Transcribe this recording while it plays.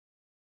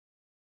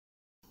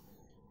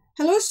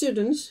Hello,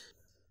 students.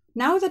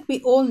 Now that we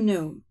all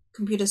know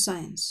computer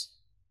science,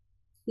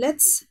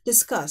 let's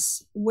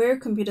discuss where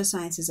computer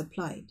science is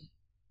applied.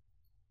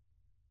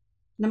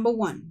 Number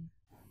one,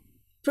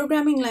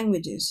 programming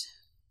languages.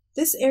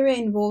 This area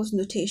involves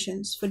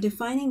notations for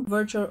defining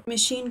virtual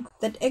machines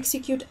that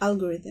execute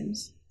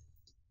algorithms.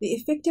 The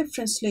effective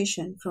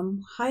translation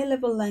from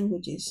high-level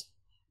languages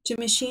to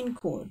machine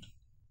code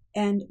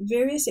and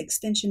various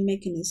extension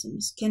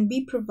mechanisms can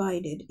be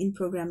provided in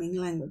programming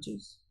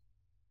languages.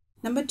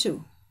 Number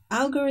two,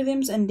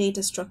 algorithms and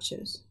data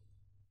structures.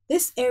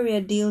 This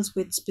area deals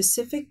with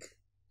specific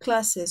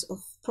classes of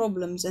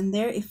problems and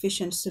their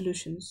efficient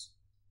solutions.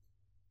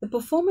 The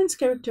performance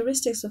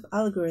characteristics of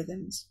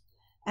algorithms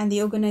and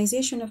the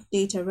organization of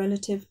data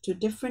relative to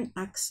different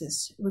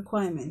access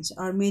requirements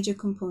are major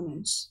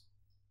components.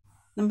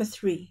 Number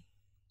three,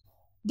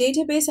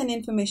 database and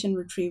information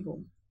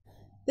retrieval.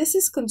 This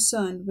is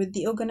concerned with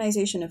the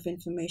organization of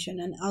information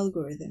and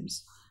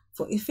algorithms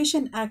for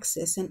efficient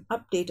access and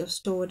update of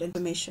stored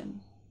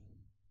information.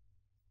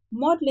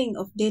 Modeling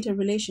of data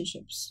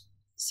relationships,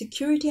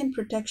 security and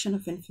protection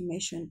of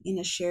information in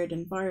a shared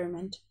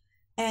environment,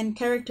 and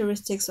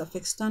characteristics of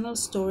external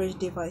storage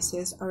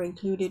devices are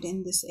included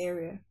in this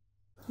area.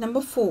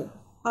 Number four,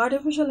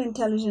 artificial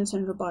intelligence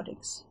and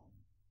robotics.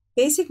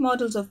 Basic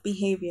models of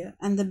behavior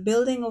and the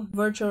building of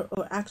virtual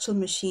or actual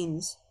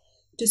machines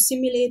to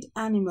simulate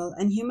animal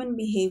and human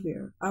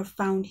behavior are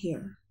found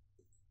here.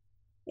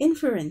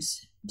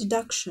 Inference,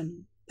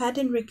 deduction,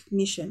 pattern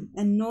recognition,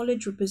 and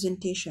knowledge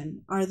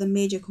representation are the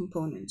major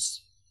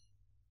components.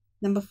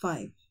 Number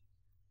five,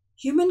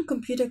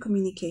 human-computer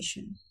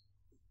communication.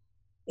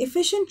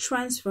 Efficient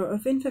transfer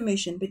of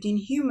information between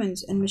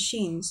humans and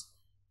machines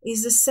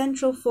is the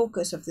central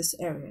focus of this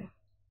area.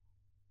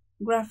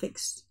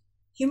 Graphics,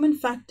 human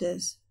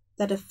factors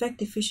that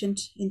affect efficient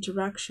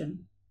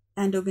interaction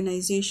and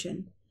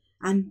organization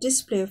and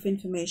display of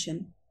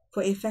information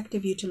for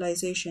effective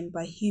utilization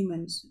by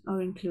humans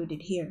are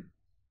included here.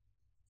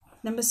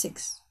 Number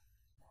six,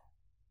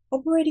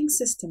 operating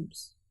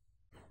systems.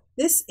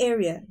 This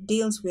area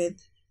deals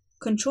with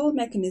control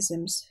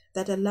mechanisms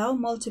that allow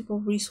multiple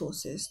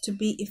resources to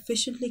be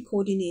efficiently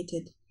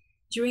coordinated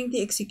during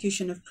the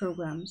execution of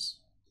programs.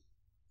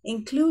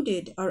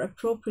 Included are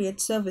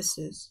appropriate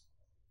services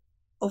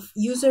of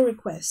user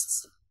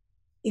requests,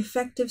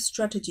 effective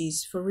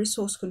strategies for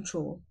resource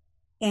control,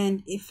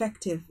 and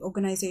effective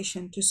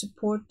organization to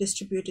support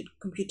distributed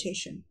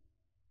computation.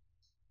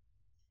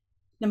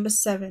 Number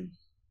seven,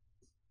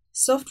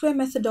 software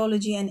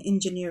methodology and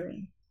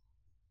engineering.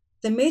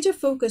 The major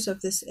focus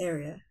of this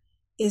area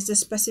is the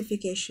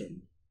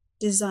specification,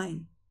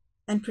 design,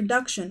 and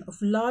production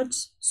of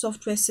large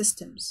software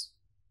systems.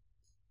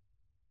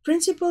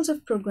 Principles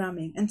of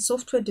programming and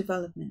software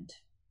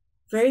development,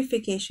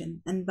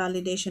 verification and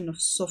validation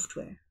of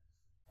software,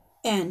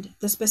 and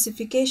the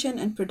specification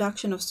and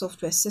production of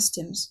software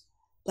systems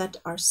that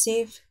are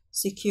safe,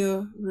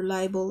 secure,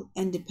 reliable,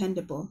 and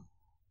dependable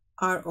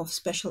are of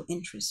special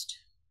interest.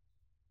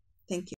 Thank you.